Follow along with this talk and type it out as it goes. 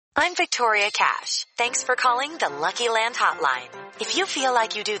I'm Victoria Cash. Thanks for calling the Lucky Land Hotline. If you feel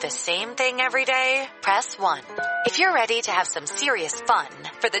like you do the same thing every day, press 1. If you're ready to have some serious fun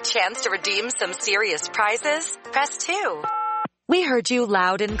for the chance to redeem some serious prizes, press 2. We heard you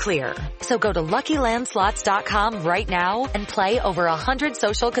loud and clear. So go to LuckyLandSlots.com right now and play over 100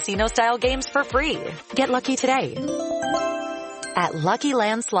 social casino-style games for free. Get lucky today at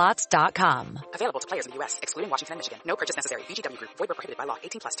LuckyLandSlots.com. Available to players in the U.S., excluding Washington and Michigan. No purchase necessary. VGW Group. Void where prohibited by law.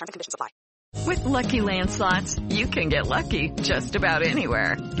 18+. Terms and conditions apply. With Lucky Land Slots, you can get lucky just about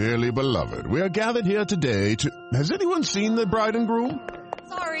anywhere. Dearly beloved, we are gathered here today to... Has anyone seen the bride and groom?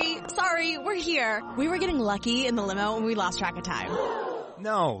 Sorry, we're here. We were getting lucky in the limo and we lost track of time.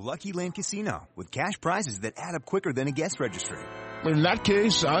 No, Lucky Land Casino, with cash prizes that add up quicker than a guest registry. In that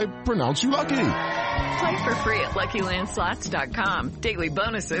case, I pronounce you lucky. Play for free at LuckyLandSlots.com. Daily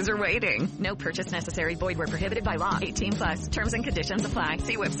bonuses are waiting. No purchase necessary. Void where prohibited by law. 18+. Terms and conditions apply.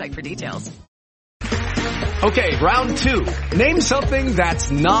 See website for details. Okay, round 2. Name something that's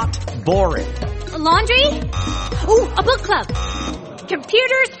not boring. A laundry? Ooh, a book club.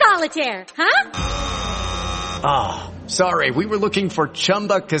 Computer solitaire, huh? Ah, sorry, we were looking for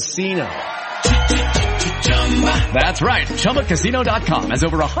Chumba Casino. That's right, ChumbaCasino.com has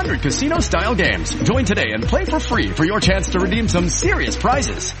over 100 casino-style games. Join today and play for free for your chance to redeem some serious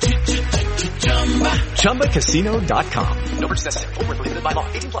prizes. ChumbaCasino.com. No purchase necessary. Void where prohibited by law.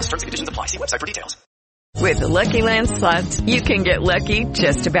 18+. Terms and conditions apply. See website for details. With the Lucky Land Slots, you can get lucky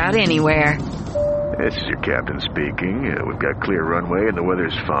just about anywhere. This is your captain speaking. We've got clear runway and the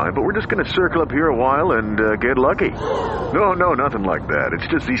weather's fine, but we're just going to circle up here a while and get lucky. No, nothing like that. It's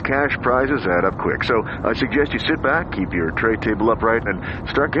just these cash prizes add up quick. So I suggest you sit back, keep your tray table upright, and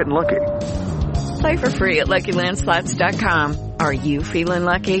start getting lucky. Play for free at LuckyLandSlots.com. Are you feeling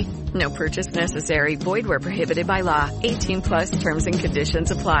lucky? No purchase necessary. Void where prohibited by law. 18+ terms and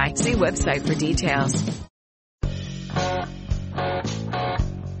conditions apply. See website for details.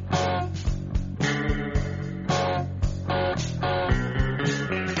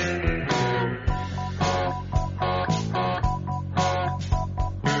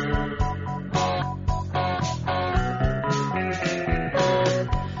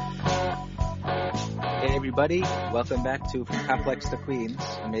 Everybody, welcome back to From Complex to Queens,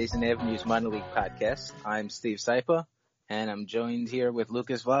 Amazing Avenues Minor League Podcast. I'm Steve Saipa, and I'm joined here with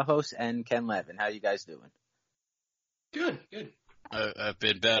Lucas Vlahos and Ken Levin. How you guys doing? Good. I've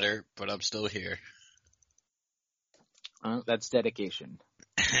been better, but I'm still here. That's dedication.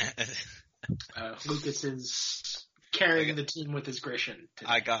 Lucas is carrying the team with his Grisham today.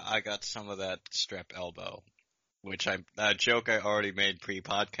 I got some of that strep elbow. Which a joke I already made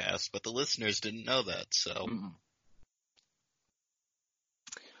pre-podcast, but the listeners didn't know that, so.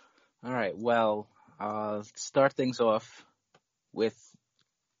 All right, well, start things off with,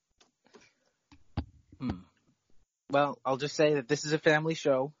 well, I'll just say that this is a family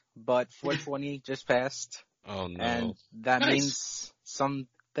show, but 420 just passed. Oh, no. And that means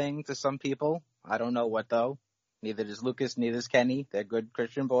something to some people. I don't know what, though. Neither does Lucas, neither does Kenny. They're good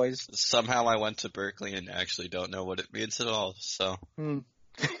Christian boys. Somehow I went to Berkeley and actually don't know what it means at all, so.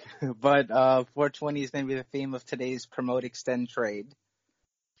 But 420 is going to be the theme of today's Promote, Extend, Trade.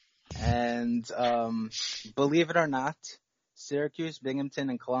 And believe it or not, Syracuse,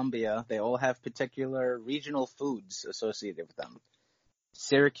 Binghamton, and Columbia, they all have particular regional foods associated with them.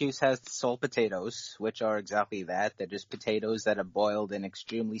 Syracuse has salt potatoes, which are exactly that. They're just potatoes that are boiled in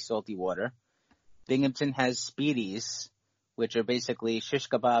extremely salty water. Binghamton has speedies, which are basically shish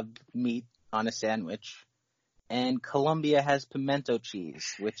kebab meat on a sandwich. And Columbia has pimento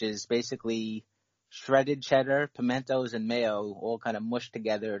cheese, which is basically shredded cheddar, pimentos, and mayo all kind of mushed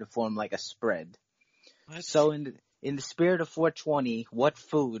together to form like a spread. What? So in the spirit of 420, what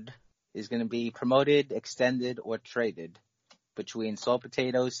food is going to be promoted, extended, or traded between salt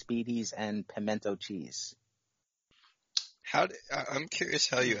potatoes, speedies, and pimento cheese? I'm curious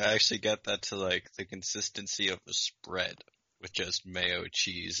how you actually get that to, like, the consistency of a spread with just mayo,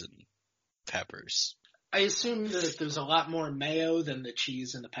 cheese, and peppers. I assume that there's a lot more mayo than the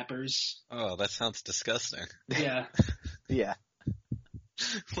cheese and the peppers. Oh, that sounds disgusting. Yeah. Yeah.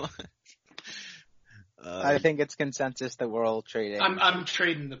 I think it's consensus that we're all trading. I'm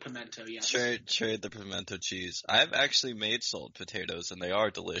trading the pimento, yes. Trade the pimento cheese. I've actually made salt potatoes, and they are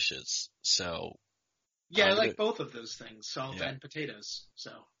delicious, so... Yeah, I like both of those things, salt and potatoes.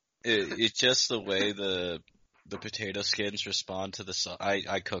 So it's just the way the potato skins respond to the salt.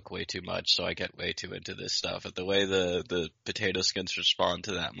 I cook way too much, so I get way too into this stuff. But the way the potato skins respond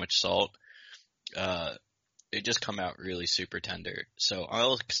to that much salt, they just come out really super tender. So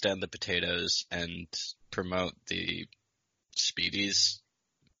I'll extend the potatoes and promote the speedies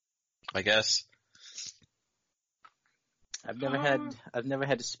I guess. I've never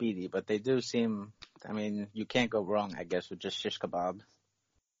had a Speedy, but they do seem. I mean, you can't go wrong, I guess, with just shish kebab.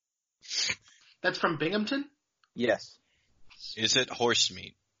 That's from Binghamton? Yes. Is it horse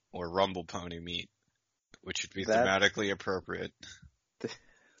meat or rumble pony meat, which would be thematically appropriate?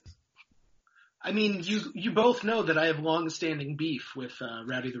 I mean, you both know that I have long-standing beef with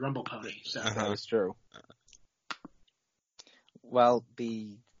Rowdy the Rumble Pony. So That is true. Well,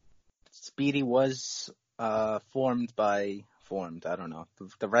 the Speedy was formed. I don't know.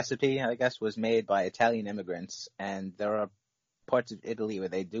 The recipe, I guess, was made by Italian immigrants, and there are parts of Italy where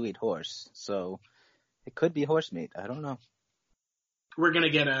they do eat horse, so it could be horse meat. I don't know. We're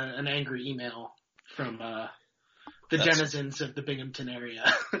gonna get an angry email from the denizens of the Binghamton area.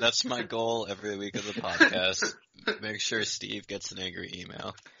 That's my goal every week of the podcast. Make sure Steve gets an angry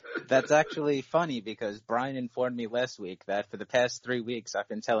email. That's actually funny because Brian informed me last week that for the past 3 weeks I've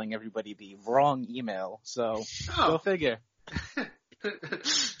been telling everybody the wrong email, so go figure.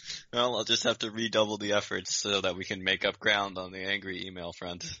 Well, I'll just have to redouble the efforts so that we can make up ground on the angry email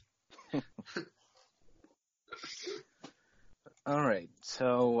front. All right,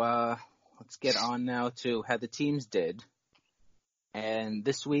 so let's get on now to how the teams did. And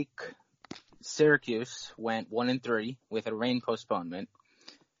this week, Syracuse went 1-3 with a rain postponement,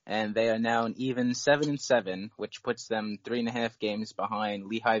 and they are now an even 7-7, which puts them 3.5 games behind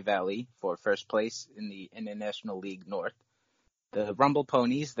Lehigh Valley for first place in the International League North. The Rumble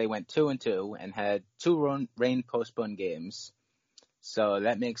Ponies, they went 2-2 and had 2 rain postponed games. So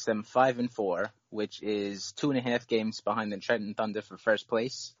that makes them 5-4, which is 2.5 games behind the Trenton Thunder for first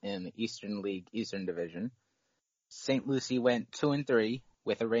place in the Eastern League Eastern Division. St. Lucie went 2-3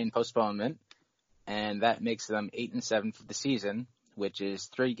 with a rain postponement, and that makes them 8-7 for the season, which is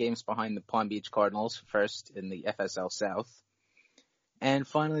 3 games behind the Palm Beach Cardinals, first in the FSL South. And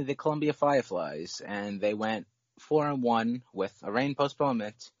finally, the Columbia Fireflies, and they went 4-1 with a rain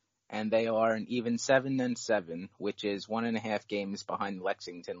postponement, and they are an even 7-7, which is 1.5 games behind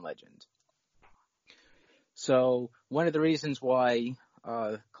Lexington Legend. So one of the reasons why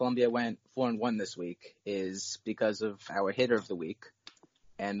Columbia went 4-1 this week is because of our hitter of the week,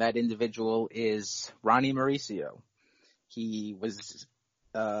 and that individual is Ronnie Mauricio. He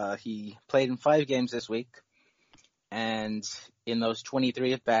played in 5 games this week, and in those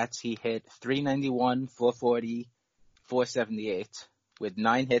 23 at-bats, he hit .391, .440, .478, with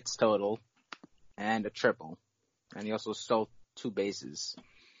 9 hits total and a triple. And he also stole 2 bases.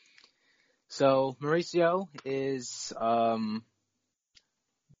 So Mauricio is,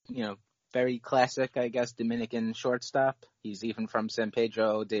 very classic, I guess, Dominican shortstop. He's even from San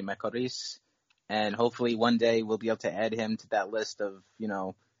Pedro de Macorís. And hopefully one day we'll be able to add him to that list of,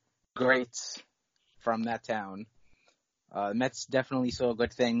 greats from that town. The Mets definitely saw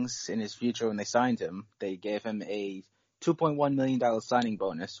good things in his future when they signed him. They gave him a $2.1 million signing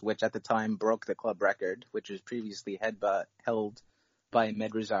bonus, which at the time broke the club record, which was previously held by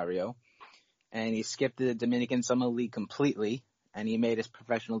Med Rosario. And he skipped the Dominican Summer League completely, and he made his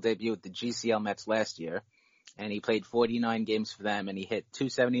professional debut with the GCL Mets last year. And he played 49 games for them, and he hit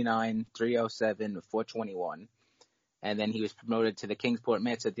 .279, .307, .421. And then he was promoted to the Kingsport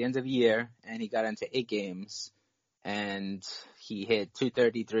Mets at the end of the year, and he got into 8 games, and he hit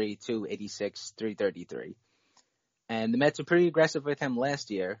 .233, .286, .333. And the Mets were pretty aggressive with him last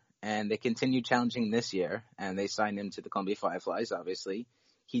year, and they continued challenging this year, and they signed him to the Columbia Fireflies, obviously.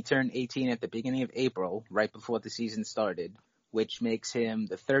 He turned 18 at the beginning of April, right before the season started, which makes him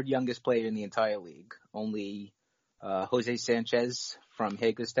the 3rd youngest player in the entire league. Only Jose Sanchez from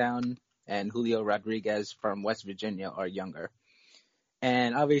Hagerstown and Julio Rodriguez from West Virginia are younger.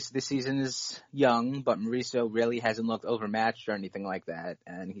 And obviously the season is young, but Mauricio really hasn't looked overmatched or anything like that.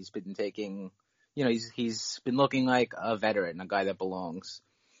 And he's been taking, he's been looking like a veteran, a guy that belongs.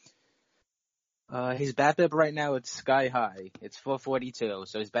 His BABIP right now, it's sky high. It's .442,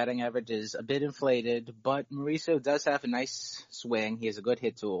 so his batting average is a bit inflated, but Mauricio does have a nice swing. He has a good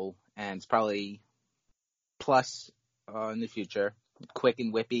hit tool, and it's probably plus in the future. Quick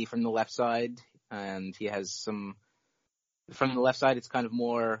and whippy from the left side, and he has some... From the left side, it's kind of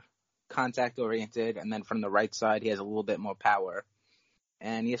more contact-oriented, and then from the right side, he has a little bit more power.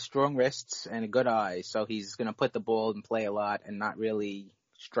 And he has strong wrists and a good eye, so he's going to put the ball in play a lot and not really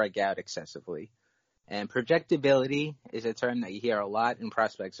strike out excessively. And projectability is a term that you hear a lot in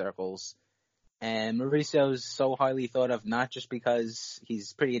prospect circles. And Mauricio's so highly thought of not just because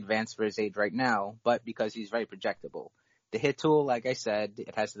he's pretty advanced for his age right now, but because he's very projectable. The hit tool, like I said,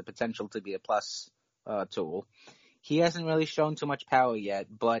 it has the potential to be a plus tool. He hasn't really shown too much power yet,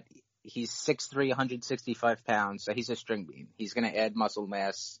 but he's 6'3", 165 pounds, so he's a string bean. He's going to add muscle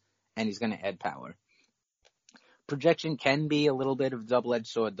mass, and he's going to add power. Projection can be a little bit of a double-edged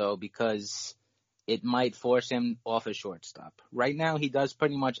sword, though, because it might force him off a shortstop. Right now, he does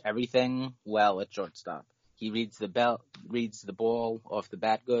pretty much everything well at shortstop. He reads the ball off the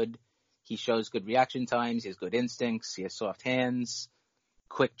bat good. He shows good reaction times. He has good instincts. He has soft hands,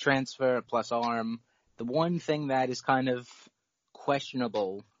 quick transfer, plus arm. The one thing that is kind of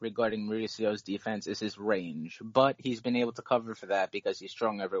questionable regarding Mauricio's defense is his range, but he's been able to cover for that because he's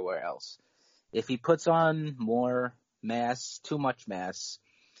strong everywhere else. If he puts on more mass, too much mass,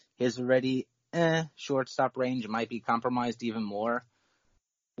 his already shortstop range might be compromised even more,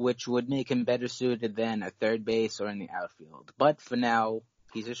 which would make him better suited than at third base or in the outfield. But for now,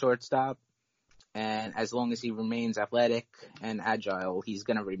 he's a shortstop, and as long as he remains athletic and agile, he's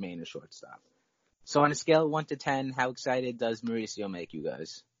going to remain a shortstop. So on a scale of 1 to 10, how excited does Mauricio make you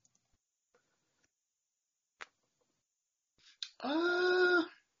guys?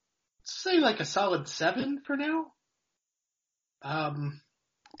 Say like a solid 7 for now.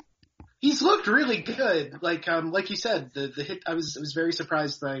 He's looked really good. Like you said, the hit. I was very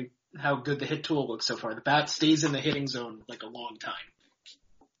surprised by how good the hit tool looks so far. The bat stays in the hitting zone like a long time,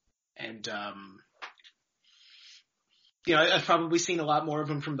 and I've probably seen a lot more of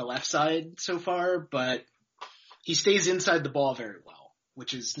him from the left side so far, but he stays inside the ball very well,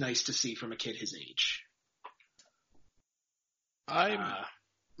 which is nice to see from a kid his age.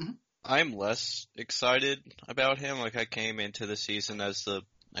 I'm less excited about him. Like, I came into the season as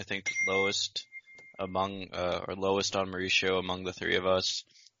I think lowest lowest on Mauricio among the three of us,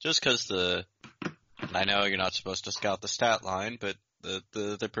 just because I know you're not supposed to scout the stat line, but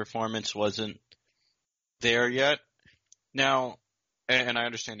the performance wasn't there yet. Now, and I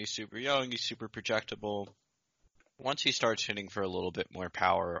understand he's super young, he's super projectable. Once he starts hitting for a little bit more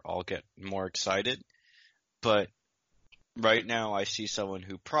power, I'll get more excited. But right now, I see someone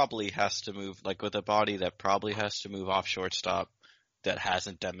who probably has to move, like with a body that probably has to move off shortstop, that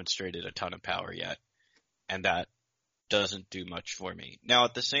hasn't demonstrated a ton of power yet. And that doesn't do much for me. Now,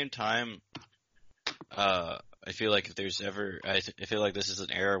 at the same time, I feel like if there's I feel like this is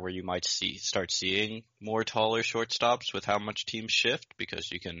an era where you might start seeing more taller shortstops with how much teams shift,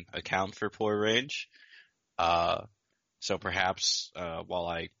 because you can account for poor range. So perhaps, while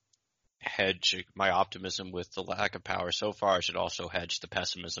I hedge my optimism with the lack of power so far, I should also hedge the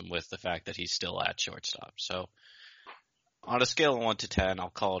pessimism with the fact that he's still at shortstop. So on a scale of 1 to 10, I'll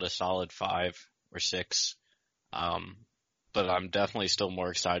call it a solid 5 or 6. But I'm definitely still more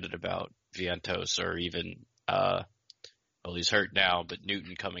excited about Vientos, or even, well, he's hurt now, but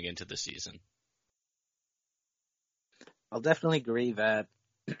Newton coming into the season. I'll definitely agree that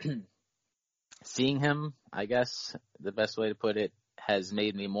seeing him, I guess the best way to put it, has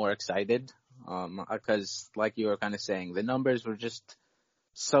made me more excited. Because like you were kind of saying, the numbers were just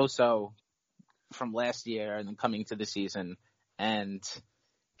so from last year and then coming to the season. And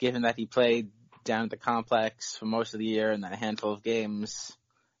given that he played down at the complex for most of the year and a handful of games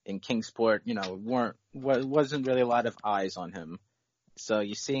in Kingsport, wasn't really a lot of eyes on him. So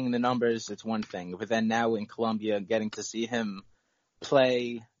you're seeing the numbers, it's one thing. But then now in Colombia, getting to see him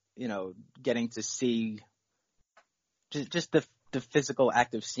play, getting to see just the physical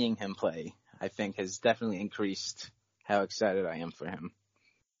act of seeing him play, I think has definitely increased how excited I am for him.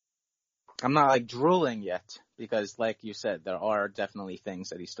 I'm not like drooling yet, because like you said, there are definitely things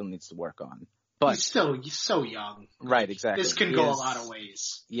that he still needs to work on. But he's so young. Right, exactly. This can go a lot of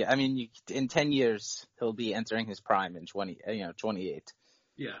ways. Yeah, I mean, in 10 years, he'll be entering his prime in 28.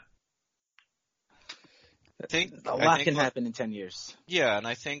 Yeah. A lot can happen in 10 years. Yeah, and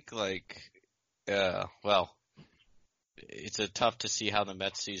I think it's tough to see how the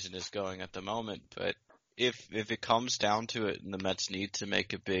Mets season is going at the moment, but if it comes down to it and the Mets need to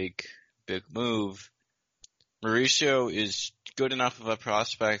make a big move, Mauricio is good enough of a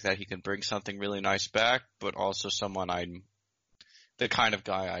prospect that he can bring something really nice back, but also someone the kind of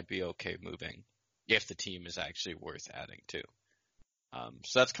guy I'd be okay moving if the team is actually worth adding to.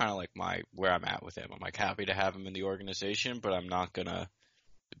 So that's kind of like where I'm at with him. I'm happy to have him in the organization, but I'm not gonna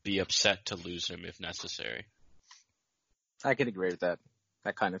be upset to lose him if necessary. I could agree with that.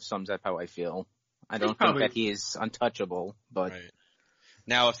 That kind of sums up how I feel. I don't think that he is untouchable, but right.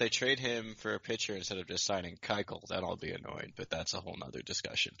 Now, if they trade him for a pitcher instead of just signing Keuchel, then I'll be annoyed, but that's a whole nother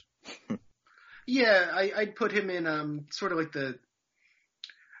discussion. Yeah, I'd put him in sort of like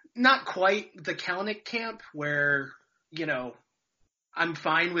not quite the Kalanick camp, where, I'm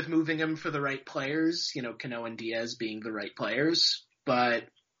fine with moving him for the right players, Cano and Diaz being the right players, but,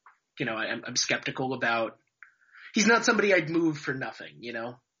 I'm skeptical about, he's not somebody I'd move for nothing,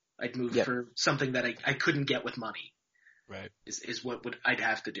 I'd move for something that I couldn't get with money. Right. Is what I'd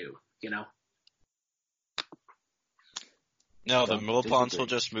have to do, you know? No, the Wilpons will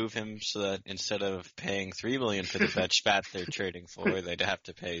just move him so that instead of paying $3 million for the bench spot they're trading for, they'd have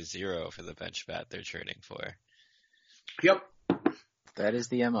to pay $0 for the bench spot they're trading for. Yep. That is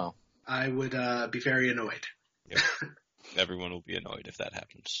the MO. I would be very annoyed. Yep. Everyone will be annoyed if that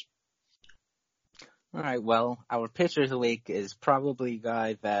happens. All right, well, our pitcher of the week is probably a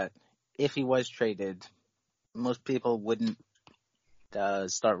guy that, if he was traded, most people wouldn't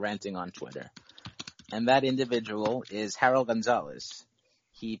start ranting on Twitter. And that individual is Harold Gonzalez.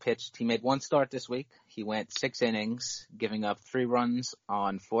 He made one start this week. He went 6 innings, giving up 3 runs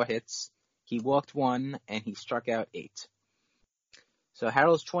on 4 hits. He walked 1, and he struck out 8. So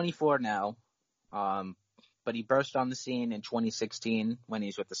Harold's 24 now, but he burst on the scene in 2016 when he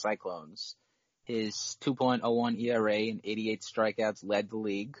was with the Cyclones. His 2.01 ERA and 88 strikeouts led the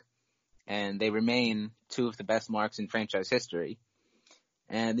league, and they remain 2 of the best marks in franchise history.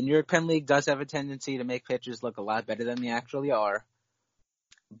 And the New York Penn League does have a tendency to make pitchers look a lot better than they actually are.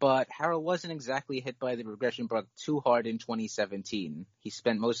 But Harold wasn't exactly hit by the regression bug too hard in 2017. He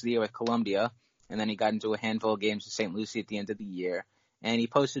spent most of the year with Columbia, and then he got into a handful of games with St. Lucie at the end of the year. And he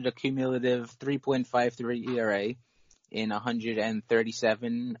posted a cumulative 3.53 ERA in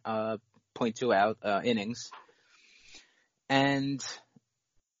 137.2 innings. And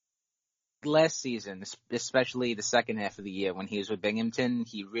last season, especially the second half of the year when he was with Binghamton,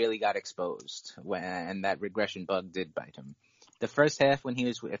 he really got exposed, and that regression bug did bite him. The first half when he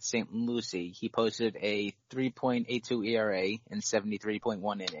was at St. Lucie, he posted a 3.82 ERA in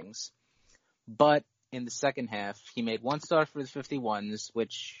 73.1 innings. But in the second half, he made 1 start for the 51s,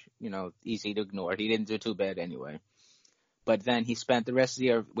 which, easy to ignore. He didn't do too bad anyway. But then he spent the rest of the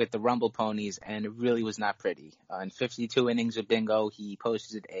year with the Rumble Ponies, and it really was not pretty. In 52 innings of bingo, he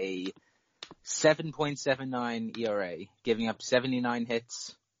posted a 7.79 ERA, giving up 79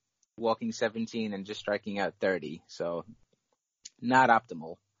 hits, walking 17, and just striking out 30. So, not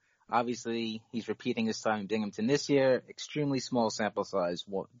optimal. Obviously, he's repeating his time in Binghamton this year. Extremely small sample size,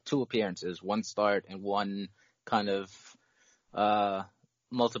 2 appearances, 1 start, and 1 kind of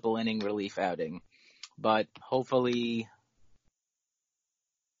multiple inning relief outing. But hopefully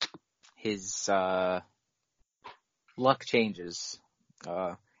his luck changes.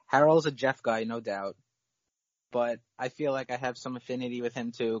 Harold's a Jeff guy, no doubt. But I feel like I have some affinity with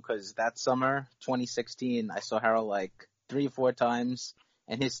him too, because that summer, 2016, I saw Harold like 3 or 4 times,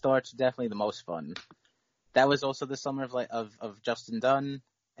 and his starts definitely the most fun. That was also the summer of Justin Dunn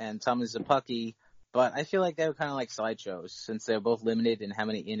and Thomas Zapucki, but I feel like they were kind of like sideshows since they were both limited in how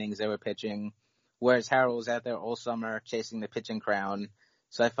many innings they were pitching, whereas Harold was out there all summer chasing the pitching crown.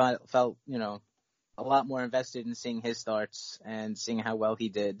 So I felt a lot more invested in seeing his starts and seeing how well he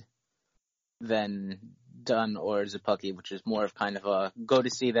did than Dunn or Zapucki, which is more of kind of a go to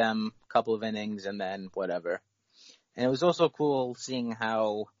see them, couple of innings, and then whatever. And it was also cool seeing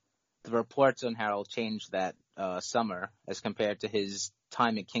how the reports on Harold changed that summer as compared to his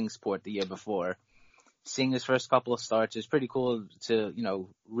time at Kingsport the year before. Seeing his first couple of starts is pretty cool to,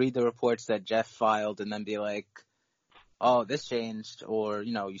 read the reports that Jeff filed and then be like, oh, this changed, or,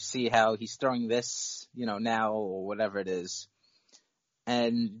 you see how he's throwing this, now, or whatever it is.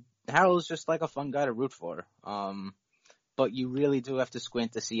 And Harold's just like a fun guy to root for. But you really do have to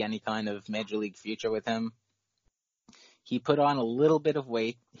squint to see any kind of major league future with him. He put on a little bit of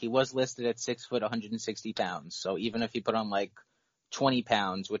weight. He was listed at 6 foot, 160 pounds. So even if he put on like 20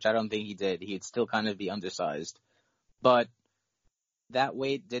 pounds, which I don't think he did, he'd still kind of be undersized. But that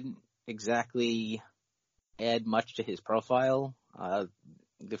weight didn't exactly add much to his profile.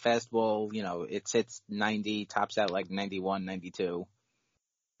 The fastball, it sits 90, tops out like 91, 92.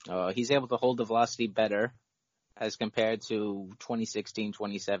 He's able to hold the velocity better as compared to 2016,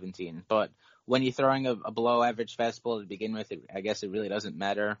 2017. But when you're throwing a below average fastball to begin with, I guess it really doesn't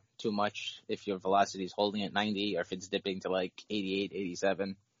matter too much if your velocity is holding at 90 or if it's dipping to like 88,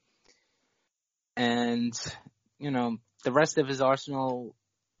 87. And, the rest of his arsenal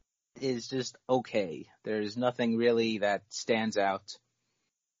is just okay. There's nothing really that stands out.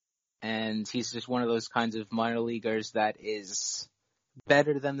 And he's just one of those kinds of minor leaguers that is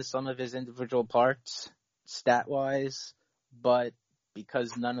better than the sum of his individual parts, stat-wise, but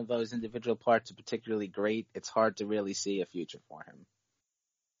because none of those individual parts are particularly great, it's hard to really see a future for him.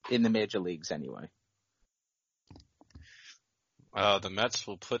 In the major leagues, anyway. The Mets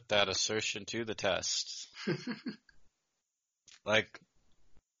will put that assertion to the test. I'm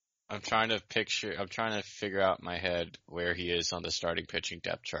trying to figure out in my head where he is on the starting pitching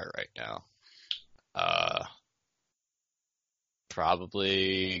depth chart right now.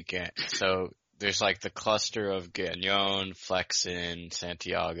 Probably, so there's like the cluster of Gagnon, Flexen,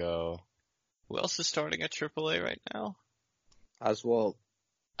 Santiago. Who else is starting at AAA right now? Oswalt.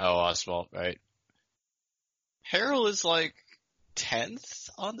 Oh, Oswalt, right. Harrell is like 10th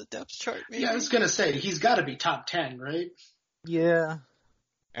on the depth chart, maybe? Yeah, I was going to say, he's got to be top 10, right? Yeah.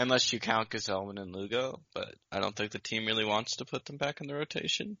 Unless you count Gazelman and Lugo, but I don't think the team really wants to put them back in the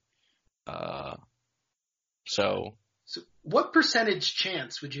rotation. So what percentage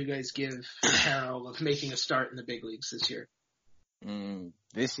chance would you guys give Harrell of making a start in the big leagues this year?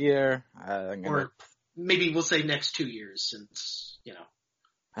 This year, or maybe we'll say next 2 years, since, you know,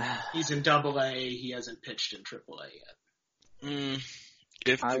 he's in AA, he hasn't pitched in AAA yet.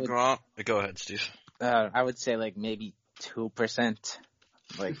 If DeGrom, go ahead, Steve. I would say like maybe 2%.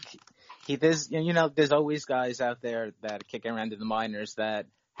 Like there's always guys out there that kick around in the minors that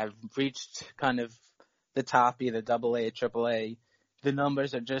have reached kind of the top, either AA, AAA. The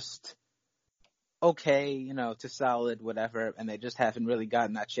numbers are just okay, you know, to solid, whatever, and they just haven't really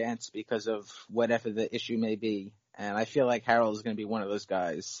gotten that chance because of whatever the issue may be. And I feel like Harrell is going to be one of those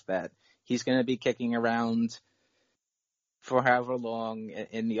guys that he's going to be kicking around for however long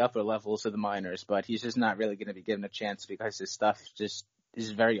in the upper levels of the minors, but he's just not really going to be given a chance because his stuff just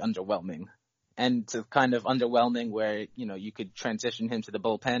is very underwhelming. And it's kind of underwhelming where, you know, you could transition him to the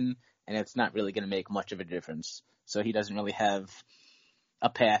bullpen and it's not really going to make much of a difference. So he doesn't really have a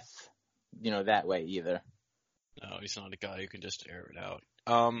path, you know, that way either. No, he's not a guy who can just air it out.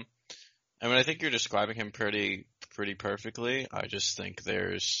 I mean, I think you're describing him pretty perfectly. I just think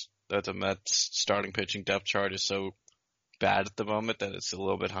that the Mets starting pitching depth chart is so bad at the moment that it's a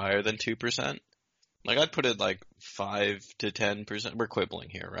little bit higher than 2%. Like, I'd put it like 5 to 10%. We're quibbling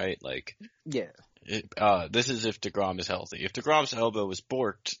here, right? Like, yeah. This is if DeGrom is healthy. If DeGrom's elbow was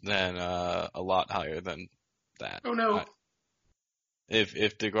borked, then a lot higher than that. Oh no.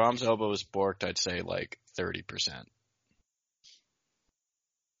 If DeGrom's elbow was borked, I'd say like 30%.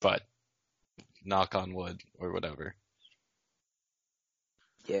 But knock on wood or whatever.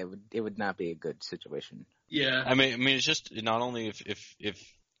 Yeah, it would not be a good situation. Yeah. I mean, it's just not only if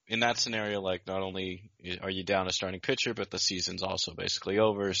in that scenario, like, not only are you down a starting pitcher, but the season's also basically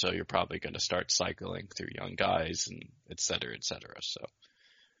over, so you're probably going to start cycling through young guys and et cetera, et cetera. So,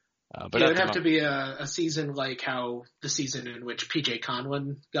 but it would have to be a season like how the season in which PJ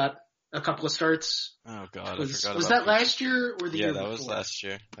Conlon got a couple of starts. Oh God, I forgot. Was about that last year or the year before? Yeah,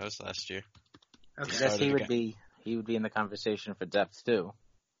 that was last year. Okay. I guess he would be in the conversation for depth too.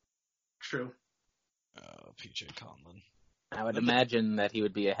 True. PJ Conlon. I would imagine that he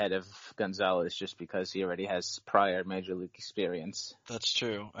would be ahead of Gonzalez just because he already has prior major league experience. That's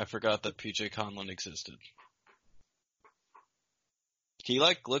true. I forgot that PJ Conlon existed. He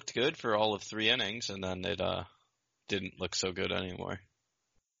looked good for all of 3 innings, and then it didn't look so good anymore.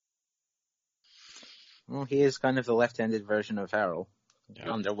 Well, he is kind of the left-handed version of Harrell. Yeah.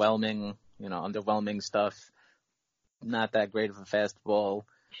 Underwhelming stuff. Not that great of a fastball.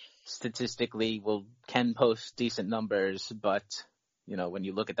 Statistically can post decent numbers, but, you know, when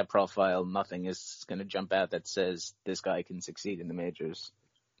you look at the profile, nothing is going to jump out that says this guy can succeed in the majors.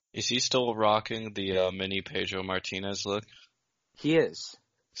 Is he still rocking the mini Pedro Martinez look? He is.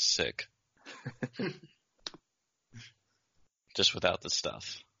 Sick. Just without the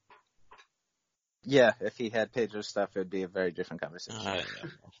stuff. Yeah, if he had Pedro's stuff, it would be a very different conversation. Yeah.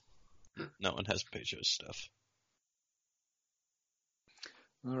 No one has Pedro's stuff.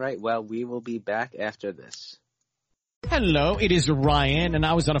 All right, well, we will be back after this. Hello, it is Ryan, and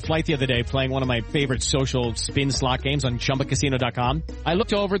I was on a flight the other day playing one of my favorite social spin slot games on ChumbaCasino.com. I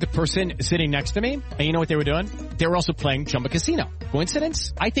looked over at the person sitting next to me, and you know what they were doing? They were also playing Chumba Casino.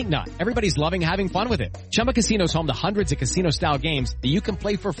 Coincidence? I think not. Everybody's loving having fun with it. Chumba Casino is home to hundreds of casino-style games that you can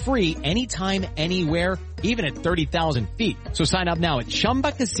play for free anytime, anywhere, even at 30,000 feet. So sign up now at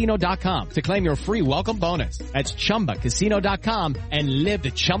ChumbaCasino.com to claim your free welcome bonus. That's ChumbaCasino.com and live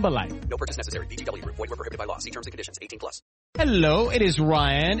the Chumba life. No purchase necessary. VGW. Void where prohibited by law. See terms and conditions. 18+. Hello, it is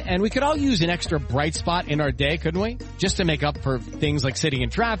Ryan, and we could all use an extra bright spot in our day, couldn't we? Just to make up for things like sitting in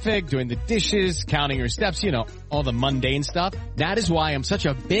traffic, doing the dishes, counting your steps, you know, all the mundane stuff. That is why I'm such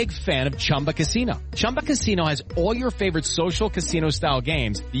a big fan of Chumba Casino. Chumba Casino has all your favorite social casino-style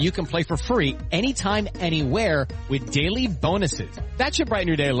games that you can play for free anytime, anywhere with daily bonuses. That should brighten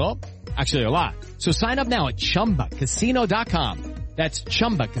your day a little. Actually, a lot. So sign up now at ChumbaCasino.com. That's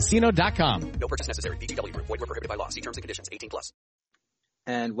ChumbaCasino.com. No purchase necessary. VGW. Void where prohibited by law. See terms and conditions. 18+.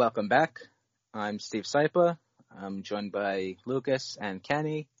 And welcome back. I'm Steve Sypa. I'm joined by Lucas and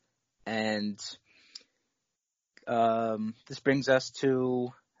Kenny. And this brings us to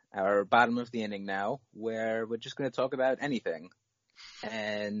our bottom of the inning now, where we're just going to talk about anything.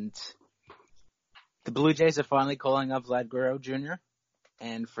 And The Blue Jays are finally calling up Vlad Guerrero Jr.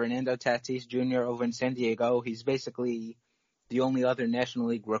 and Fernando Tatis Jr. over in San Diego. He's basically the only other National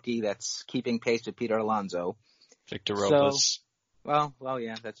League rookie that's keeping pace with Peter Alonso. Victor Robles. Well,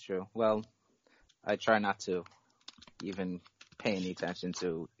 yeah, that's true. Well, I try not to even pay any attention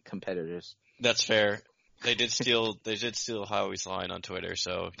to competitors. That's fair. They did steal Howie's line on Twitter,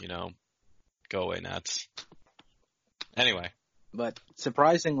 so, go away, Nats. Anyway. But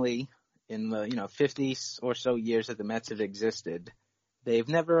surprisingly, in the 50 or so years that the Mets have existed, they've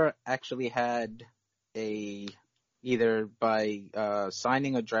never actually had either by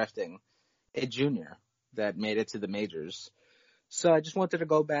signing or drafting a junior that made it to the majors. So I just wanted to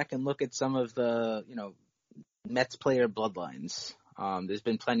go back and look at some of the Mets player bloodlines. There's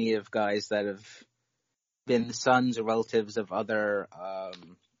been plenty of guys that have been the sons or relatives of other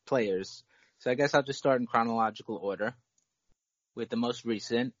players. So I guess I'll just start in chronological order with the most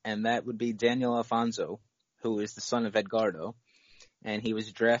recent, and that would be Daniel Alfonso, who is the son of Edgardo, and he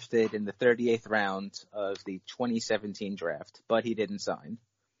was drafted in the 38th round of the 2017 draft, but he didn't sign.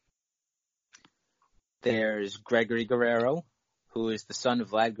 There's Gregory Guerrero, who is the son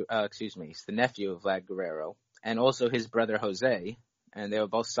of he's the nephew of Vlad Guerrero, and also his brother Jose, and they were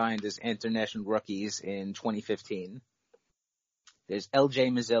both signed as international rookies in 2015. There's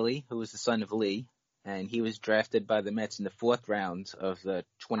L.J. Mazzilli, who is the son of Lee, and he was drafted by the Mets in the 4th round of the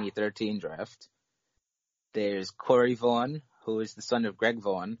 2013 draft. There's Corey Vaughn, who is the son of Greg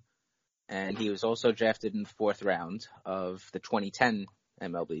Vaughn, and he was also drafted in the 4th round of the 2010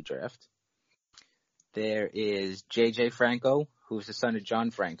 MLB draft. There is J.J. Franco, who is the son of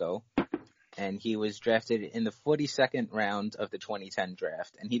John Franco, and he was drafted in the 42nd round of the 2010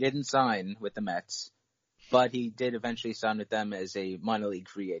 draft, and he didn't sign with the Mets, but he did eventually sign with them as a minor league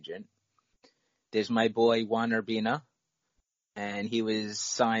free agent. There's my boy Juan Urbina, and he was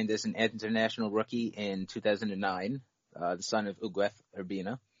signed as an international rookie in 2009, the son of Ugueth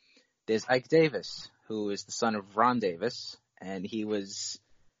Urbina. There's Ike Davis, who is the son of Ron Davis, and he was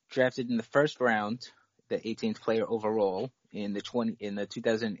drafted in the 1st round, the 18th player overall in the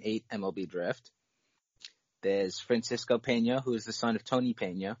 2008 MLB draft. There's Francisco Pena, who is the son of Tony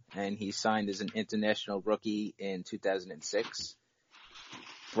Pena, and he signed as an international rookie in 2006.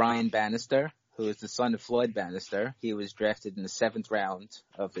 Brian Bannister, who is the son of Floyd Bannister. He was drafted in the 7th round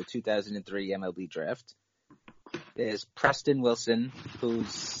of the 2003 MLB draft. There's Preston Wilson,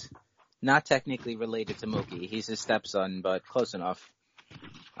 who's not technically related to Mookie. He's his stepson, but close enough.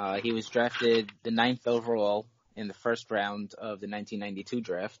 He was drafted the 9th overall in the 1st round of the 1992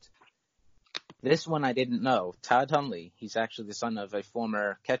 draft. This one I didn't know. Todd Hundley, he's actually the son of a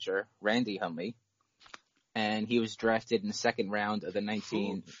former catcher, Randy Hundley, and he was drafted in the 2nd round of the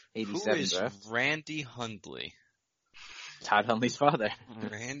 1987 Who is draft. Randy Hundley? Todd Hundley's father.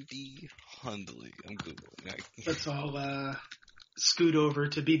 Randy Hundley. I'm Googling. Let's all scoot over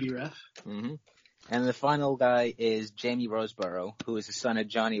to BBREF. Mm-hmm. And the final guy is Jamie Roseboro, who is the son of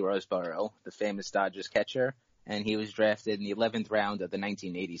Johnny Roseboro, the famous Dodgers catcher, and he was drafted in the 11th round of the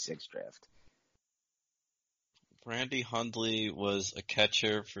 1986 draft. Randy Hundley was a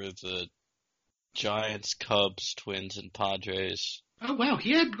catcher for the Giants, Cubs, Twins, and Padres. Oh, wow.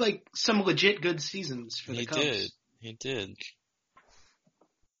 He had, some legit good seasons for the Cubs. He did.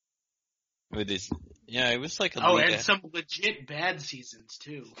 With his, it was like a and some legit bad seasons,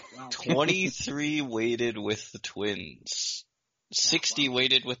 too. Wow. 23 weighted with the Twins. 60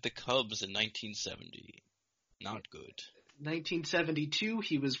 weighted with the Cubs in 1970. Not good. 1972,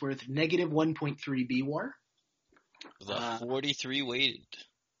 he was worth negative 1.3 BWAR. The 43 weighted.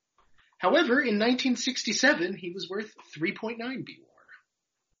 However, in 1967, he was worth 3.9 BWAR.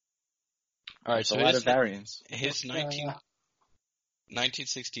 All right, so a lot of variance. His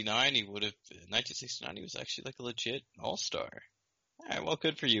 1969, he would have. 1969, he was actually like a legit all-star. All right, well,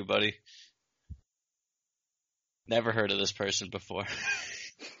 good for you, buddy. Never heard of this person before.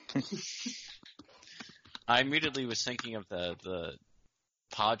 I immediately was thinking of the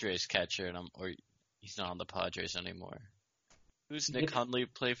Padres catcher, and he's not on the Padres anymore. Who's Nick Hundley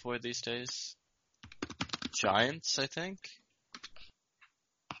play for these days? Giants, I think.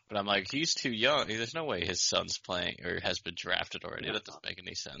 But I'm like, he's too young. There's no way his son's playing or has been drafted already. That doesn't make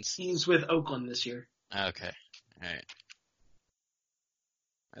any sense. He's with Oakland this year. Okay. All right.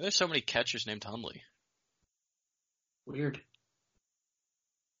 There's so many catchers named Hundley. Weird.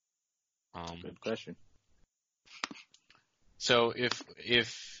 Good question. So if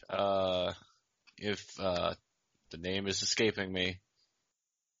the name is escaping me,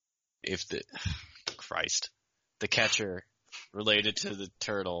 if the catcher related to the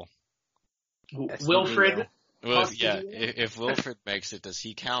turtle. Wilfred Well, yeah, if Wilfred makes it, does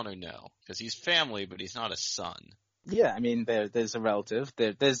he count or no? Because he's family, but he's not a son. Yeah, I mean, there's a relative.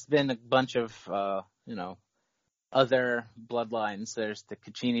 There's been a bunch of, other bloodlines. There's the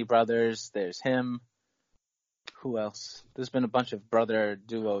Caccini brothers. There's him. Who else? There's been a bunch of brother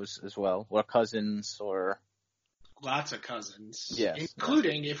duos as well, or cousins, or... Lots of cousins. Yes.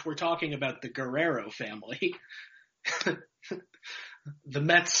 Including, if we're talking about the Guerrero family, the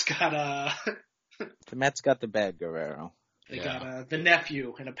Mets got The Mets got the bad Guerrero. They got the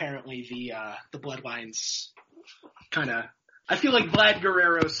nephew, and apparently the bloodlines kind of... I feel like Vlad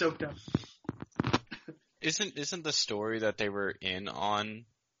Guerrero soaked up. Isn't the story that they were in on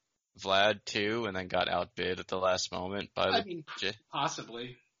Vlad too, and then got outbid at the last moment by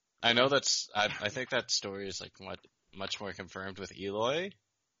possibly. I know I think that story is like much more confirmed with Eloy,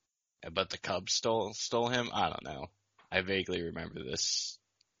 but the Cubs stole him. I don't know. I vaguely remember this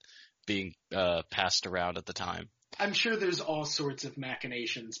being passed around at the time. I'm sure there's all sorts of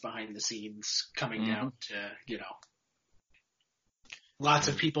machinations behind the scenes coming down to, lots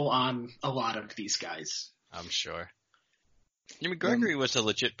of people on a lot of these guys. I'm sure. I mean, Gregory was a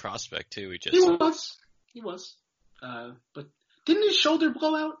legit prospect too. He was. But didn't his shoulder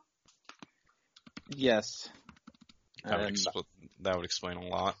blow out? Yes. That would explain a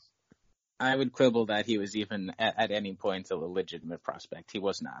lot. I would quibble that he was even at any point a legitimate prospect. He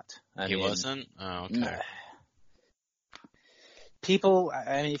was not. He wasn't? Oh, okay. People,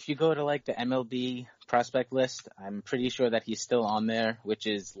 if you go to like the MLB prospect list, I'm pretty sure that he's still on there, which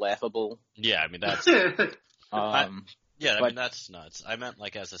is laughable. Yeah, I mean, that's... that's nuts. I meant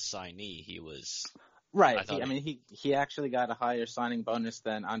like as a signee, he was... Right. He actually got a higher signing bonus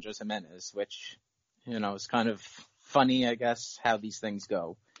than Andres Jimenez, which, is kind of funny, I guess, how these things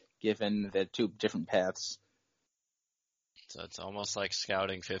go, given the two different paths. So it's almost like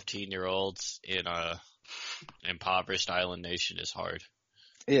scouting 15-year-olds in a impoverished island nation is hard.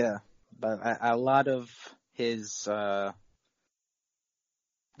 Yeah, but a lot of his, I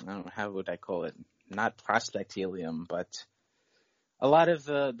don't know, how would I call it? Not prospect helium, but a lot of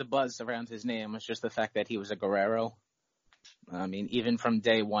the buzz around his name was just the fact that he was a Guerrero. I mean, even from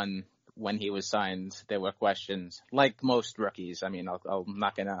day one when he was signed, there were questions, like most rookies. I mean, I'm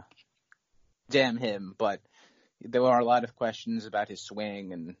not going to damn him, but there were a lot of questions about his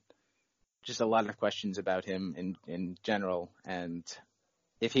swing and just a lot of questions about him in general. And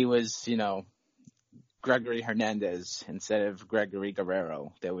if he was, Gregory Hernandez instead of Gregory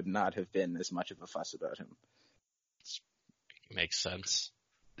Guerrero, there would not have been as much of a fuss about him. Makes sense.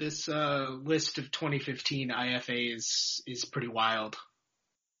 This list of 2015 IFAs is pretty wild.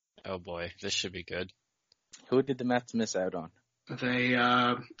 Oh boy, this should be good. Who did the Mets miss out on?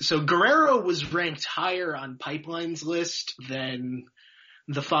 So Guerrero was ranked higher on Pipeline's list than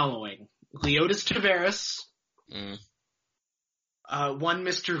the following: Leotis Taveras, one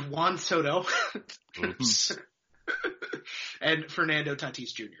Mr. Juan Soto, Oops. and Fernando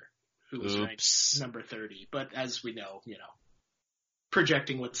Tatis Jr., who was ranked number 30. But as we know,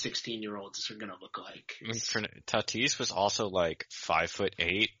 projecting what 16-year-olds are going to look like. I mean, Tatis was also like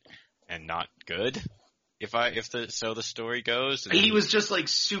 5'8" and not good. If the story goes, he was just like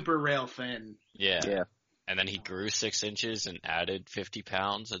super rail thin. Yeah. And then he grew 6 inches and added 50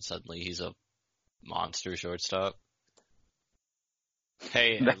 pounds, and suddenly he's a monster shortstop.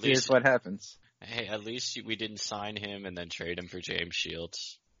 Hey, here's what happens. Hey, at least we didn't sign him and then trade him for James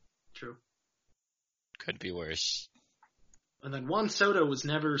Shields. True. Could be worse. And then Juan Soto was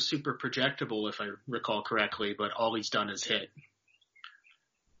never super projectable, if I recall correctly, but all he's done is hit.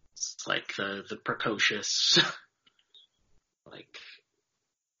 It's like the precocious, yeah.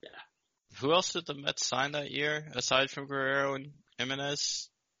 Who else did the Mets sign that year, aside from Guerrero and Jimenez?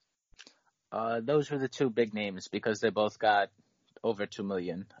 Those were the two big names, because they both got over $2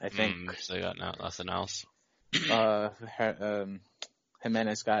 million, I think. So they got nothing else.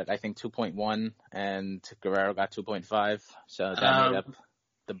 Jimenez got, I think, 2.1, and Guerrero got 2.5. So that made up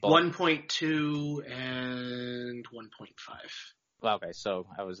the bulk. 1.2 and 1.5. Well, okay, so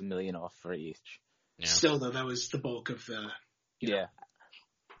I was $1 million off for each. Yeah. Still, though, that was the bulk of the... Yeah.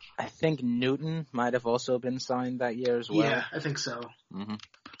 I think Newton might have also been signed that year as well. Yeah, I think so. Mm-hmm.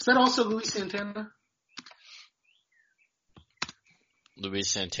 Is that also Luis Santana? Luis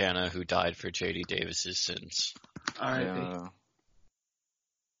Santana, who died for J.D. Davis's sins. R.I.P.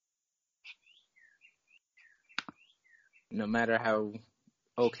 No matter how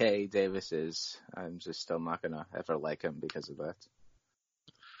okay Davis is, I'm just still not going to ever like him because of that.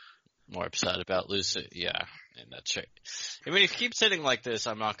 More upset about losing, yeah, and that's right. I mean, if he keeps hitting like this,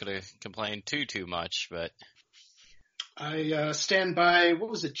 I'm not going to complain too much, but... I stand by, what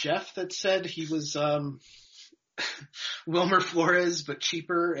was it, Jeff that said he was Wilmer Flores, but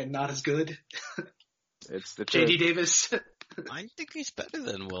cheaper and not as good. It's the JD Davis. I think he's better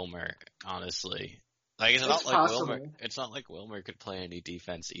than Wilmer, honestly. Like it's It's not like possible. Wilmer. It's not like Wilmer could play any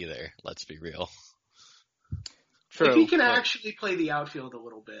defense either. Let's be real. True. If he can actually play the outfield a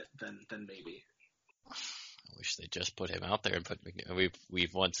little bit, then maybe. I wish they just put him out there and put McNeil.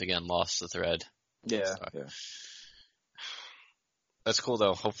 We've once again lost the thread. Yeah. So, Yeah. That's cool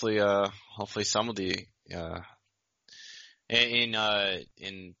though. Hopefully some of the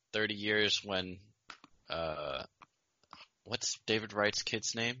in 30 years when what's David Wright's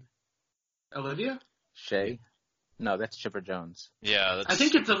kid's name? Olivia? Shea? No, that's Chipper Jones. Yeah, that's... I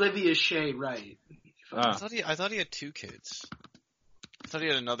think it's Olivia Shea, right? I thought he had 2 kids. I thought he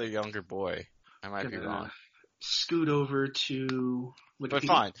had another younger boy. I might be wrong. Scoot over to. But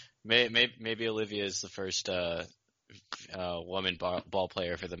fine, maybe Olivia is the first woman ball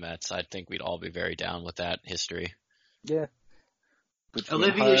player for the Mets. I think we'd all be very down with that history. Yeah.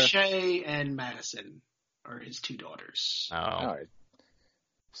 Olivia Shea and Madison are his 2 daughters. Oh. All right.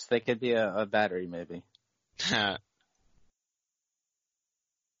 So they could be a battery, maybe.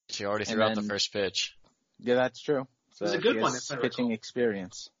 She already threw out the first pitch. Yeah, that's true. So it was a good one, if pitching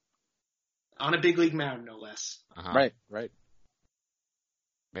experience. On a big league mound, no less. Uh-huh. Right.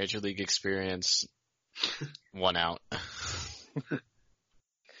 Major league experience, 1 out.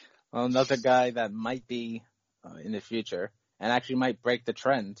 Well, another guy that might be in the future and actually might break the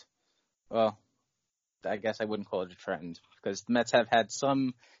trend. Well, I guess I wouldn't call it a trend because the Mets have had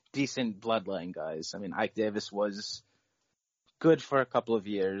some decent bloodline guys. I mean, Ike Davis was good for a couple of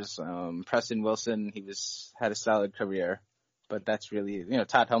years. Preston Wilson, had a solid career, but that's really,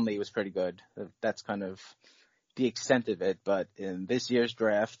 Todd Hundley was pretty good. That's kind of the extent of it. But in this year's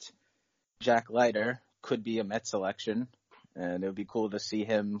draft, Jack Leiter could be a Met selection, and it would be cool to see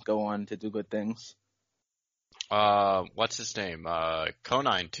him go on to do good things. What's his name?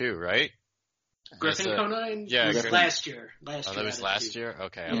 Conine too, right? Griffin Conine? Yeah, last year. That was last year?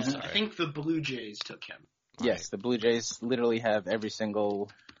 Okay, I'm sorry. I think the Blue Jays took him. Yes, the Blue Jays literally have every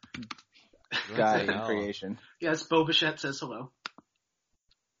single guy in creation. Yes, Bo Bichette says hello.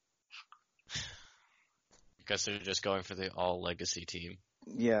 I guess they're just going for the all-legacy team.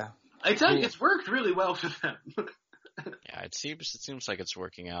 Yeah. I tell you, it's worked really well for them. Yeah, it seems like it's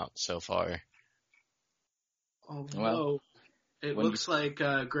working out so far. Although, it looks like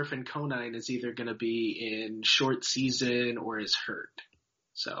Griffin Conine is either going to be in short season or is hurt.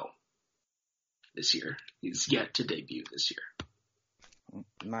 So, this year. He's yet to debut this year.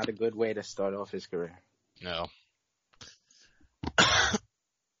 Not a good way to start off his career. No.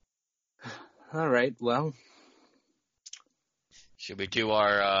 All right, well. Should we do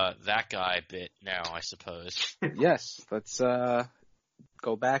our that guy bit now, I suppose? Yes, let's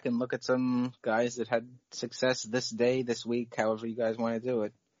go back and look at some guys that had success this day, this week, however you guys want to do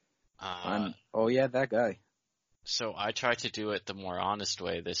it. That guy. So I tried to do it the more honest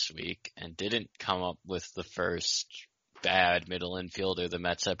way this week and didn't come up with the first bad middle infielder the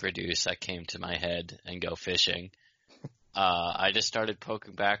Mets have produced that came to my head and go fishing. I just started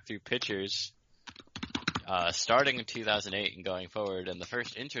poking back through pitchers starting in 2008 and going forward, and the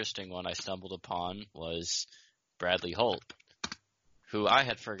first interesting one I stumbled upon was Bradley Holt, who I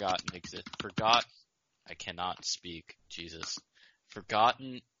had forgotten I cannot speak, Jesus.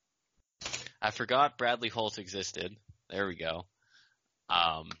 I forgot Bradley Holt existed. There we go.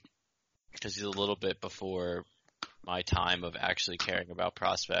 Because he's a little bit before my time of actually caring about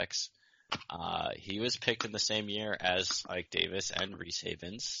prospects. He was picked in the same year as Ike Davis and Rhys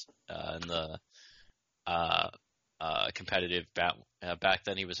Havens in the competitive back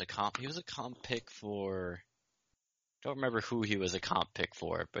then. He was a comp pick for. Don't remember who he was a comp pick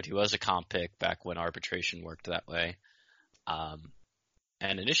for, but he was a comp pick back when arbitration worked that way.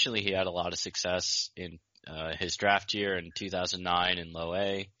 And initially he had a lot of success in his draft year in 2009 in low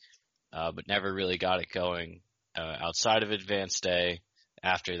A, but never really got it going outside of advanced A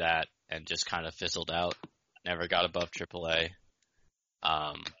after that, and just kind of fizzled out. Never got above AAA.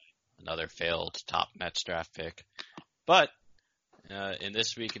 Another failed top Mets draft pick. But in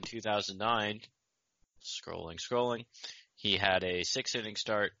this week in 2009, scrolling, he had a 6-inning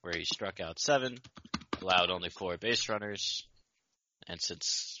start where he struck out 7, allowed only 4 base runners. And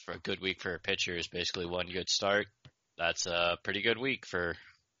since for a good week for a pitcher is basically one good start, that's a pretty good week for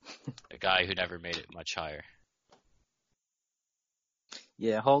a guy who never made it much higher.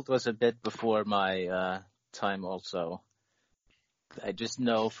 Yeah, Holt was a bit before my time also. I just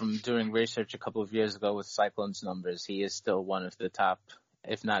know from doing research a couple of years ago with Cyclones numbers, he is still one of the top,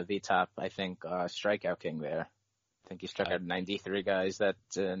 if not the top, I think, strikeout king there. I think he struck out 93 guys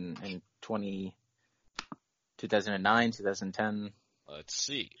in 2009, 2010. Let's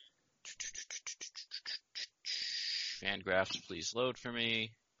see. Fangraphs, please load for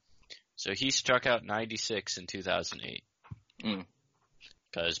me. So he struck out 96 in 2008.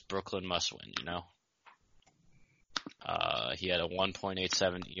 Because Brooklyn must win, you know? He had a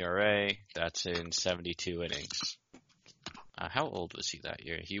 1.87 ERA. That's in 72 innings. How old was he that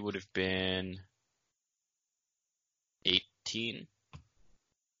year? He would have been 18.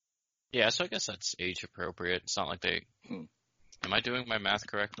 Yeah, so I guess that's age appropriate. It's not like they... Am I doing my math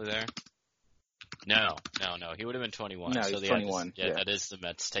correctly there? No. He would have been 21. No, so he's 21. Yeah, that is the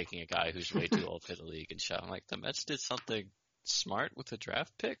Mets taking a guy who's way too old for the league and shot. I'm like, the Mets did something smart with a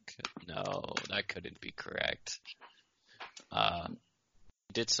draft pick? No, that couldn't be correct.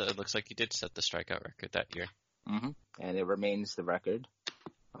 It looks like he did set the strikeout record that year. And it remains the record.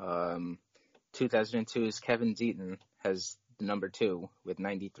 2002's Kevin Deaton has the number 2 with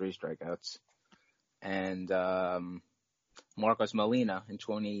 93 strikeouts. And Marcos Molina in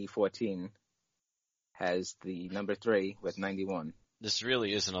 2014 has the number 3 with 91. This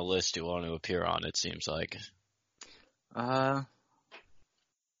really isn't a list you want to appear on, it seems like.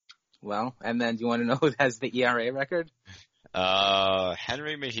 Well, and then do you want to know who has the ERA record?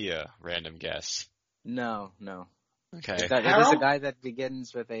 Henry Mejia, random guess. No. Okay. It is a guy that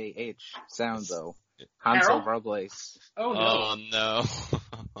begins with a H sound, though. Hansel Robles. Oh, no.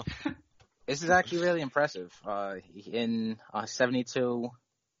 This is actually really impressive. In 72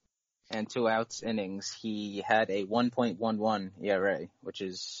 and 2 outs innings, he had a 1.11 ERA, which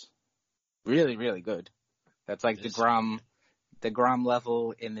is really, really good. That's like DeGrom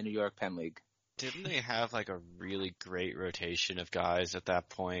level in the New York Penn League. Didn't they have like a really great rotation of guys at that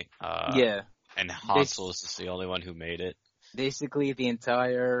point? Yeah. And Hansel is just the only one who made it. Basically, the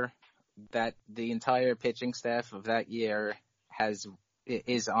entire pitching staff of that year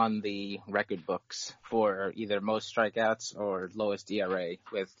is on the record books for either most strikeouts or lowest ERA,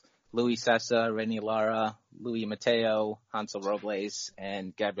 with Luis Sessa, Rene Lara, Luis Mateo, Hansel Robles,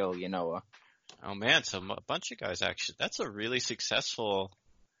 and Gabriel Yanoa. Oh man, so a bunch of guys actually. That's a really successful.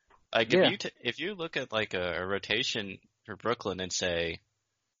 Like if you look at like a rotation for Brooklyn and say,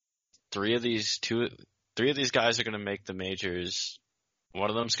 three of these guys are going to make the majors. One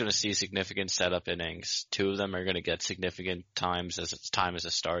of them's going to see significant setup innings. 2 of them are going to get significant time as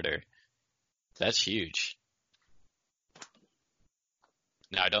a starter. That's huge.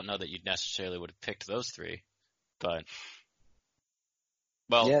 Now, I don't know that you necessarily would have picked those 3, but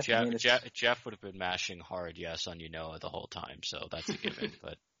Jeff would have been mashing hard yes on Yanoa the whole time, so that's a given.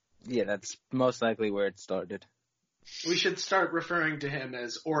 But yeah, that's most likely where it started. We should start referring to him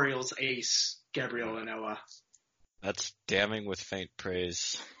as Orioles ace, Gabriel Yanoa. That's damning with faint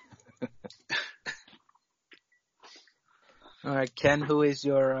praise. All right, Ken, who is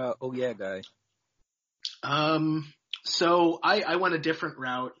your oh yeah guy? So I went a different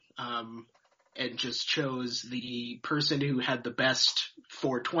route and just chose the person who had the best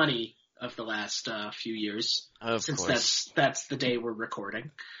 420 of the last few years. Of course. That's the day we're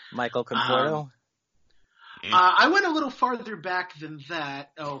recording. Michael Conforto? I went a little farther back than that.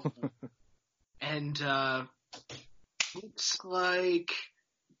 Oh, and looks like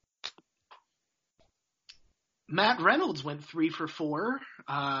Matt Reynolds went 3 for 4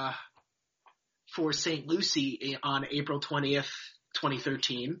 for St. Lucie on April 20th,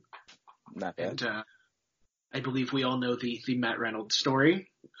 2013. Not bad. And I believe we all know the Matt Reynolds story.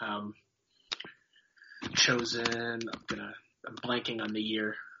 Chosen. I'm blanking on the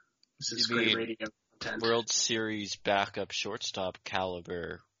year. This is great radio content. World Series backup shortstop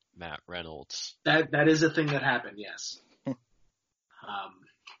caliber Matt Reynolds. That is a thing that happened, yes.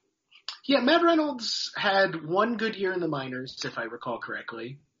 Yeah, Matt Reynolds had one good year in the minors, if I recall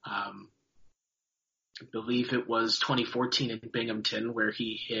correctly. I believe it was 2014 in Binghamton, where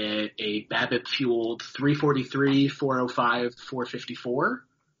he hit a BABIP-fueled 343, 405, 454,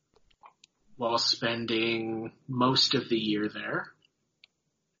 while spending most of the year there.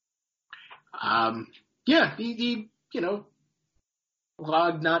 Yeah, he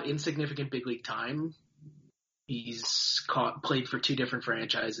logged not insignificant big league time. He's played for 2 different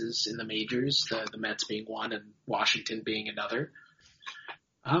franchises in the majors, the Mets being one and Washington being another.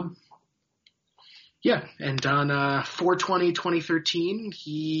 Yeah, and on 4/20/2013,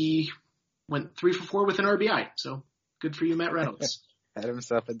 he went 3 for 4 with an RBI. So good for you, Matt Reynolds. Had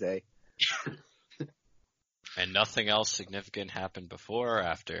himself a day. And nothing else significant happened before or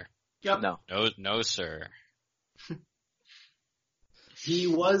after? Yep. No, sir. He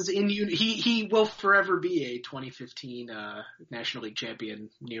was he will forever be a 2015 National League champion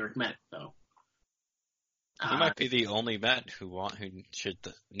New York Met, though. He might be the only Met who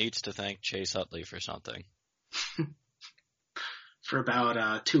needs to thank Chase Utley for something. for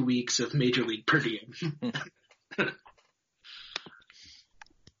about 2 weeks of Major League per diem.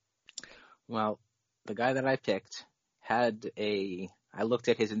 Well, the guy that I picked I looked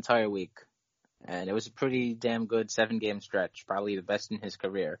at his entire week, and it was a pretty damn good 7-game stretch, probably the best in his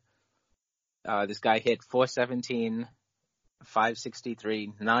career. This guy hit 417,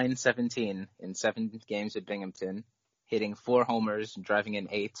 563, 917 in 7 games at Binghamton, hitting 4 homers, driving in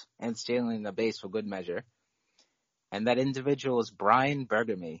 8, and stealing a base for good measure. And that individual is Brian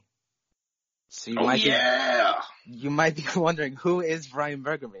Bergamy. So you might be wondering, who is Brian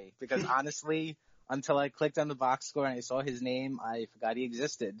Bergamy? Because honestly, until I clicked on the box score and I saw his name, I forgot he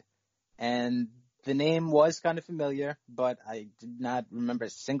existed. And the name was kind of familiar, but I did not remember a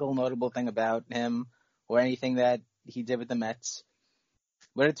single notable thing about him or anything that he did with the Mets.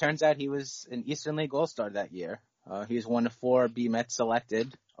 But it turns out he was an Eastern League All-Star that year. He was one of 4 B Mets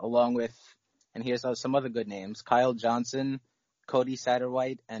selected, along with, and here's some other good names, Kyle Johnson, Cody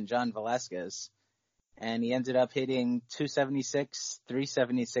Satterwhite, and John Velasquez. And he ended up hitting 276,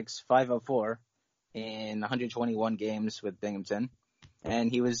 376, 504 in 121 games with Binghamton.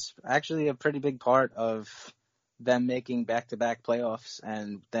 And he was actually a pretty big part of them making back-to-back playoffs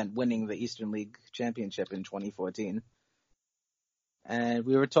and then winning the Eastern League Championship in 2014. And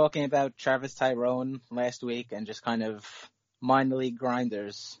we were talking about Travis Tyrone last week and just kind of minor league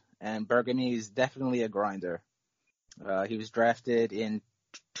grinders. And Bergamy is definitely a grinder. He was drafted in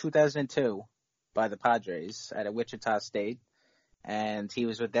 2002 by the Padres at Wichita State, and he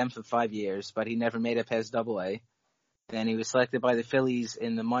was with them for 5 years, but he never made it past Double-A. Then he was selected by the Phillies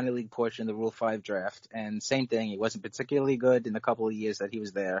in the minor league portion of the Rule 5 draft, and same thing, he wasn't particularly good in the couple of years that he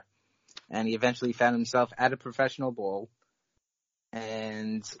was there, and he eventually found himself at a professional ball,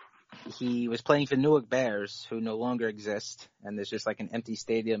 and he was playing for Newark Bears, who no longer exist, and there's just like an empty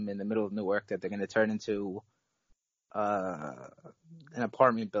stadium in the middle of Newark that they're going to turn into an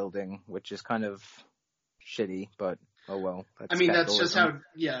apartment building, which is kind of shitty, but oh well. That's just how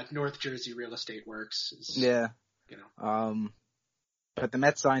North Jersey real estate works. But the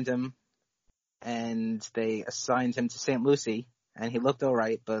Mets signed him, and they assigned him to St. Lucie, and he looked all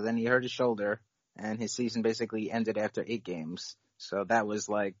right, but then he hurt his shoulder, and his season basically ended after 8 games. So that was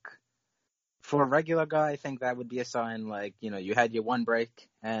like, for a regular guy, I think that would be a sign, like, you had your one break,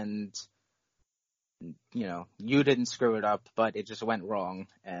 and you didn't screw it up, but it just went wrong,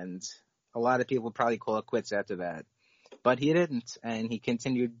 and a lot of people probably call it quits after that. But he didn't, and he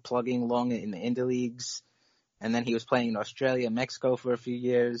continued plugging along in the Indie Leagues, and then he was playing in Australia and Mexico for a few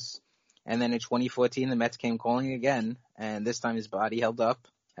years, and then in 2014 the Mets came calling again, and this time his body held up,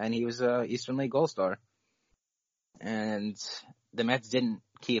 and he was a Eastern League All-Star. And the Mets didn't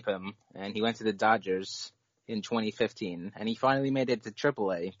keep him, and he went to the Dodgers in 2015, and he finally made it to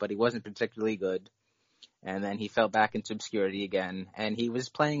AAA, but he wasn't particularly good. And then he fell back into obscurity again. And he was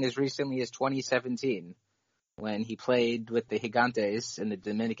playing as recently as 2017 when he played with the Gigantes in the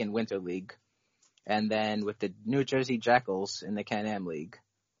Dominican Winter League and then with the New Jersey Jackals in the Can-Am League.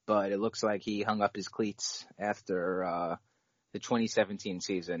 But it looks like he hung up his cleats after the 2017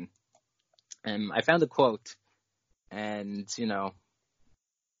 season. And I found a quote, and,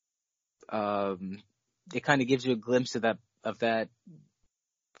 it kind of gives you a glimpse of that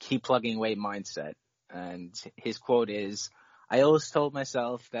keep plugging away mindset. And his quote is, "I always told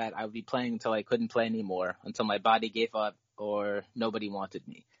myself that I would be playing until I couldn't play anymore, until my body gave up or nobody wanted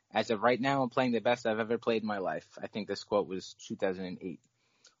me. As of right now, I'm playing the best I've ever played in my life." I think this quote was 2008.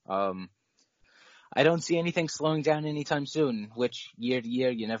 I don't see anything slowing down anytime soon, which year to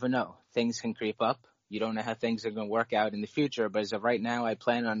year, you never know. Things can creep up. You don't know how things are going to work out in the future, but as of right now, I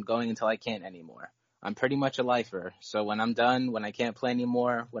plan on going until I can't anymore. I'm pretty much a lifer, so when I'm done, when I can't play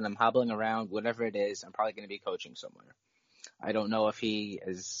anymore, when I'm hobbling around, whatever it is, I'm probably going to be coaching somewhere. I don't know if he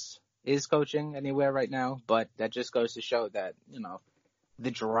is coaching anywhere right now, but that just goes to show that,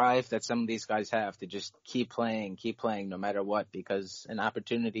 the drive that some of these guys have to just keep playing no matter what, because an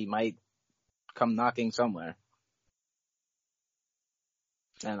opportunity might come knocking somewhere.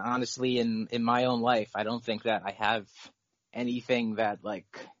 And honestly, in my own life, I don't think that I have anything that,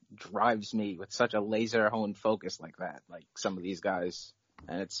 drives me with such a laser-honed focus like that, like some of these guys.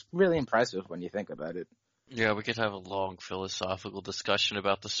 And it's really impressive when you think about it. Yeah, we could have a long philosophical discussion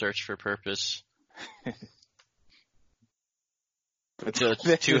about the search for purpose. But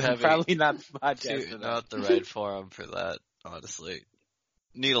too heavy. Probably not the podcast. Not the right forum for that, honestly.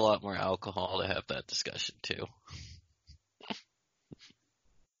 Need a lot more alcohol to have that discussion, too.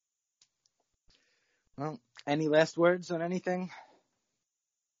 Well, any last words on anything?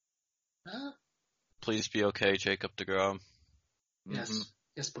 Please be okay, Jacob deGrom. Yes.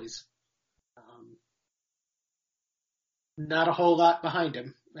 Yes, please. not a whole lot behind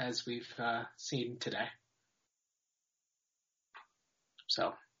him, as we've seen today.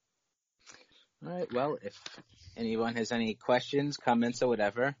 So. All right. Well, if anyone has any questions, comments, or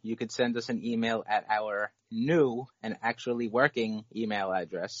whatever, you could send us an email at our new and actually working email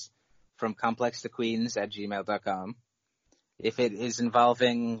address from complextoqueens@gmail.com. If it is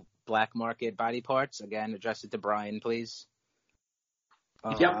involving black market body parts, again, address it to Brian, please.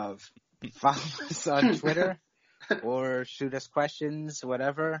 Follow us on Twitter or shoot us questions,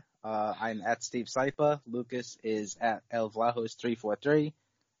 whatever. I'm at Steve Saipa. Lucas is at elvlajos343.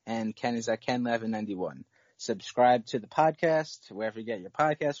 And Ken is at KenLevin91. Subscribe to the podcast, wherever you get your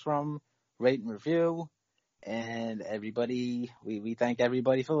podcast from. Rate and review. And everybody, we thank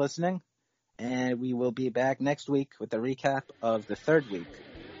everybody for listening. And we will be back next week with a recap of the third week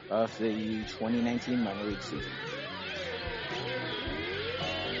of the 2019 minor league season.